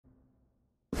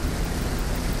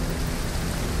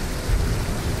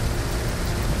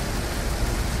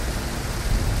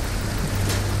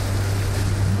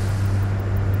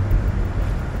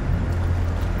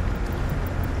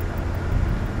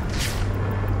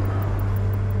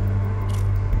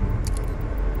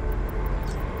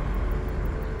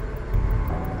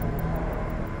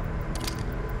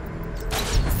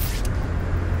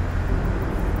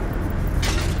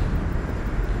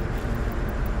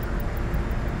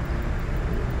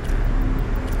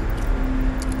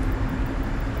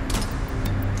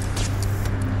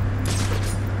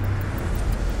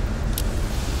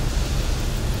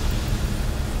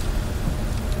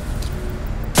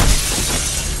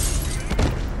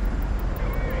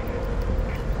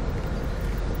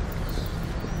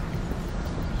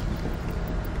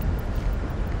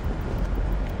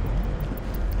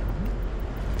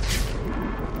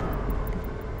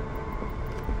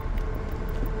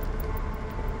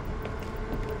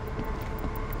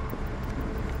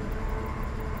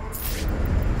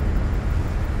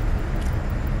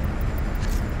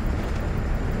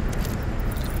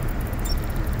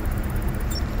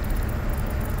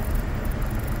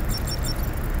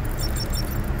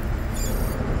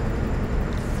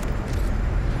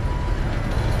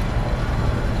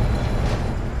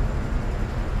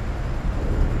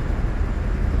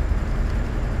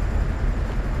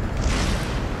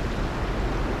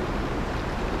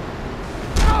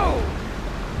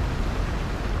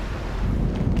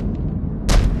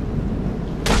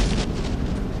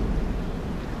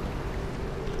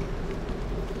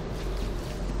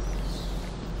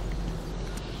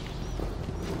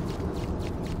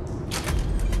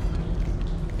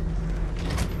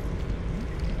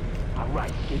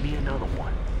right, give me another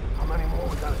one. How many more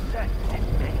we gotta set?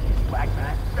 And many. Black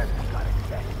Mass says we gotta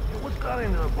set. And what's got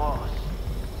into the boss?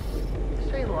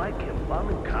 This ain't like him,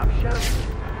 bombing cop shops.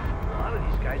 A lot of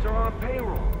these guys are on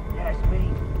payroll. That's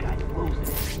me. Guys losing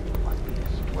it. Must be the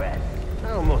stress.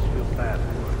 I almost feel bad for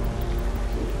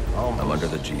him. I'm under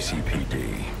the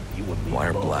GCPD. Why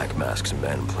are Black Mask's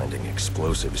men planting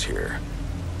explosives here?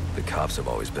 The cops have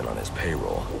always been on his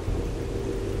payroll.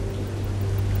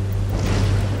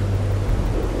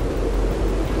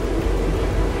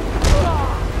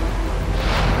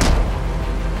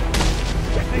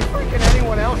 Is he freaking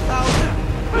anyone else out?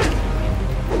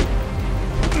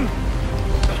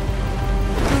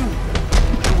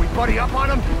 Should we buddy up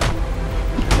on him?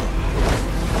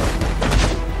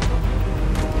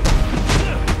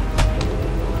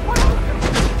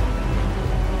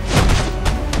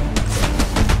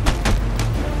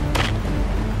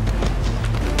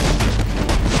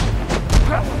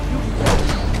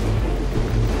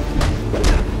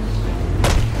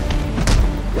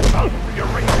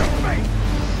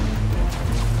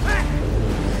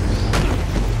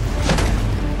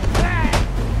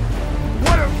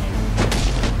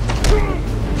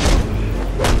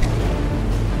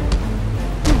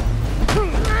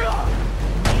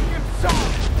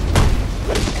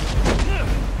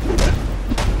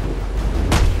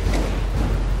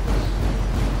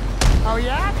 Oh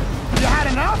yeah? You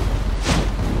had enough?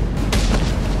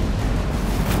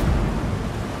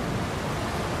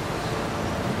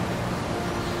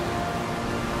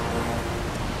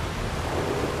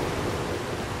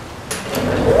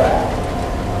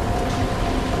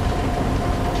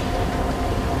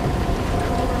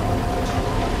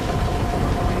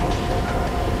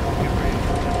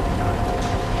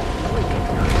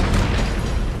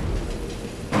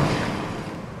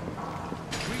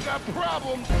 We got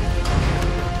problems.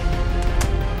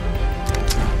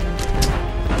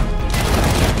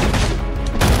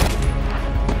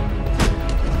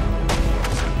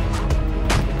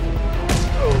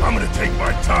 I'm gonna take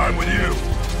my time with you.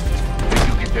 Think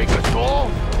you can take us all?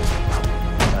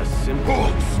 A simple.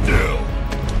 Hold still.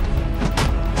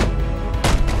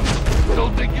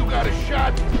 Don't think you got a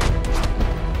shot?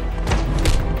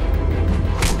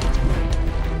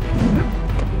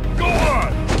 Go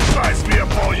on! Size me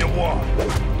up all you want.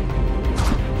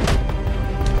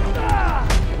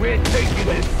 We're taking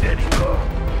this city.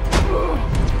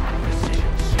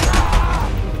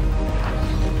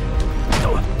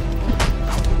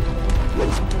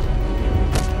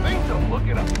 Things are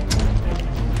looking up.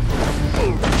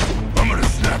 I'm gonna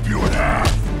snap you in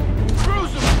half.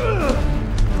 Cruise him.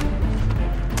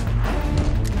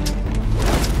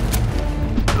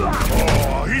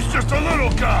 Oh, he's just a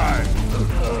little guy.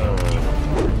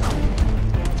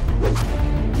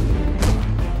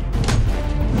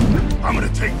 I'm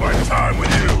gonna take my time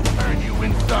with you. Turn you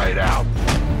inside out.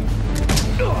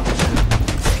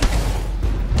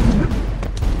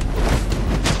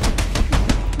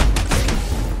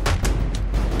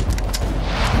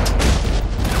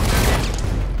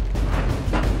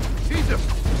 Seize him.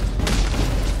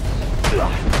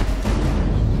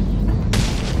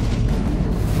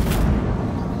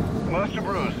 Master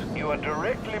Bruce, you are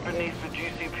directly beneath the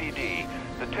GCPD.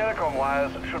 The telecom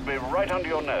wires should be right under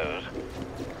your nose.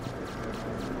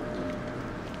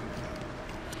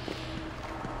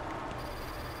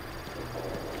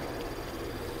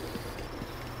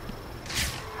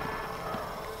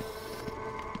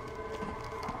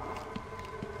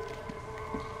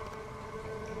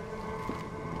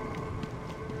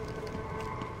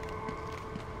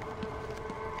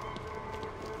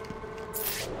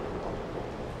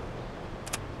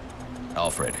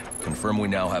 Alfred, confirm we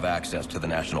now have access to the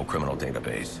National Criminal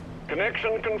Database.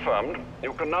 Connection confirmed.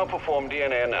 You can now perform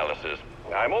DNA analysis.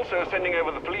 I'm also sending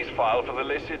over the police file for the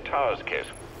Lacey Towers case.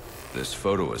 This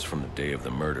photo is from the day of the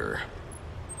murder.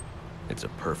 It's a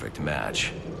perfect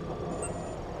match.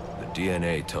 The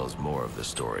DNA tells more of the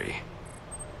story.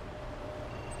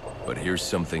 But here's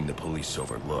something the police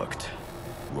overlooked.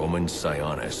 Roman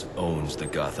Sionis owns the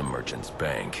Gotham Merchants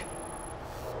Bank.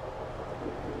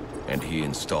 And he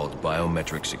installed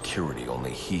biometric security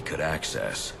only he could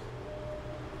access.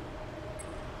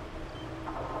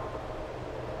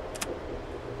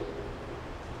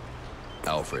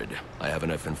 Alfred, I have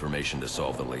enough information to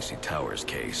solve the Lacey Towers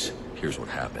case. Here's what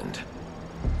happened.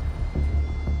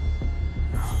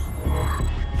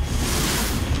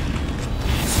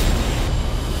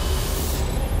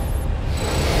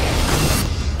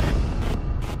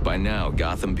 By now,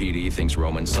 Gotham PD thinks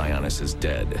Roman Sionis is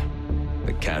dead.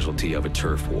 The casualty of a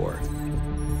turf war.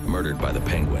 Murdered by the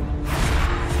Penguin.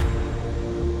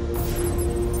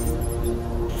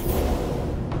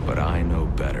 But I know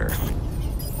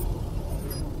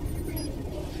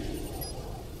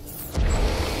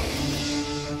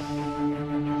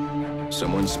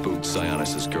Someone spooked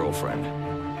Sionis' girlfriend,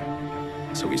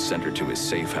 so he sent her to his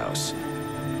safe house,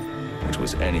 which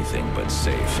was anything but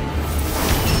safe.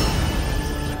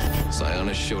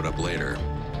 Sionis showed up later,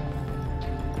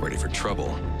 ready for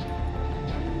trouble,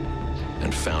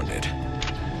 and found it.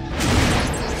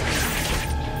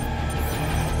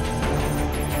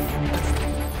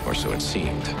 Or so it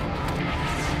seemed.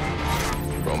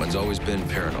 Roman's always been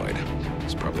paranoid.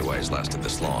 That's probably why he's lasted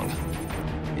this long.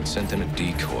 He'd sent in a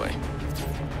decoy,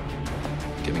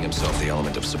 giving himself the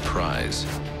element of surprise,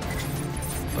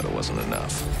 but it wasn't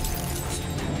enough.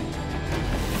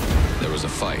 There was a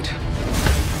fight.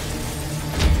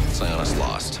 Sionis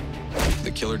lost. The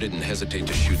killer didn't hesitate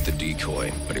to shoot the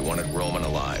decoy, but he wanted Roman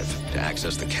alive to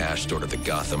access the cash stored at the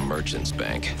Gotham Merchants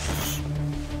Bank.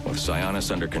 With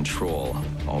Sionis under control,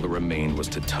 all that remained was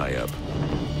to tie up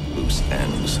loose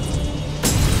ends.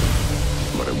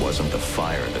 But it wasn't the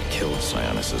fire that killed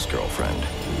Sionis' girlfriend.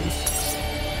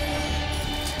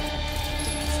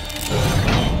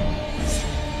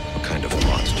 What kind of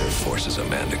monster forces a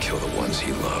man to kill the ones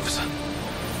he loves?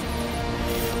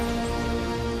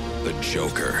 The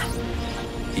Joker.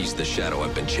 He's the shadow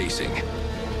I've been chasing.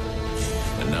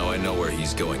 And now I know where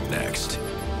he's going next.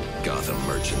 Gotham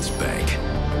Merchants Bank.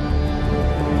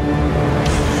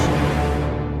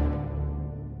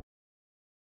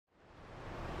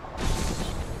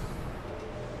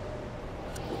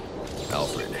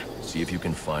 Alfred, see if you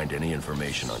can find any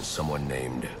information on someone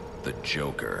named the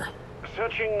Joker.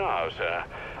 Searching now, sir.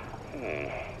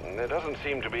 There doesn't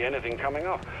seem to be anything coming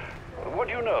up. What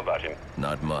do you know about him?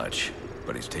 Not much,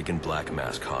 but he's taken Black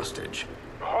Mask hostage.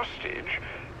 Hostage?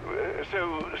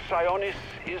 So Sionis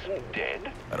isn't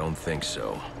dead? I don't think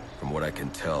so. From what I can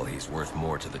tell, he's worth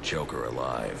more to the Joker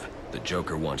alive. The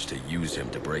Joker wants to use him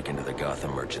to break into the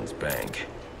Gotham Merchants Bank.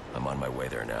 I'm on my way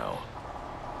there now.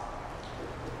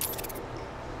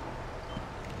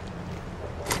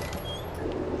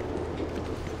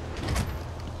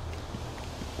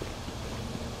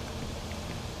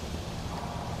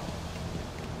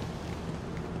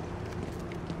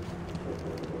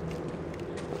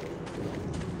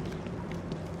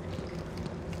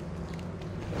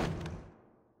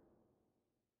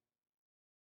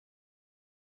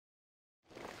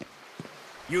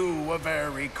 You were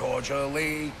very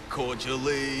cordially,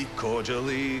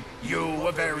 you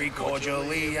were very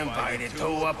cordially invited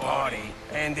to a party,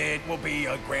 and it will be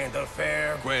a grand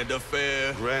affair. Grand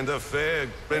affair,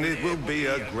 and it will be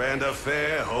a grand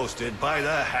affair hosted by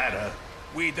the Hatter.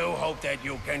 We do hope that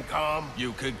you can come.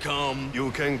 You can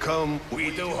come.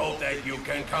 We do hope that you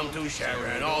can come to share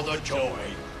in all the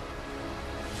joy.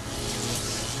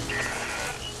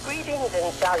 Greetings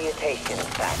and salutations,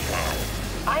 Batman.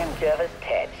 I'm Jervis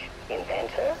Tedge,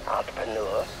 inventor,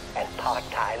 entrepreneur, and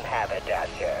part-time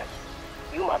haberdasher.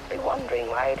 You must be wondering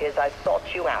why it is I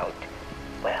sought you out.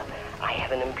 Well, I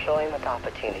have an employment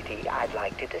opportunity I'd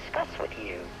like to discuss with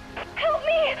you. Help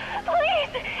me!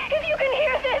 Please! If you can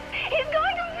hear this, he's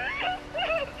going to...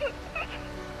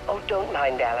 Oh, don't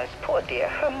mind Alice, poor dear.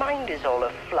 Her mind is all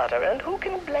aflutter, and who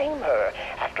can blame her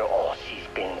after all she's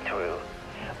been through?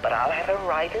 But I'll have her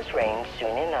right as rain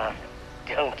soon enough.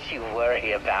 Don't you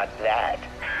worry about that.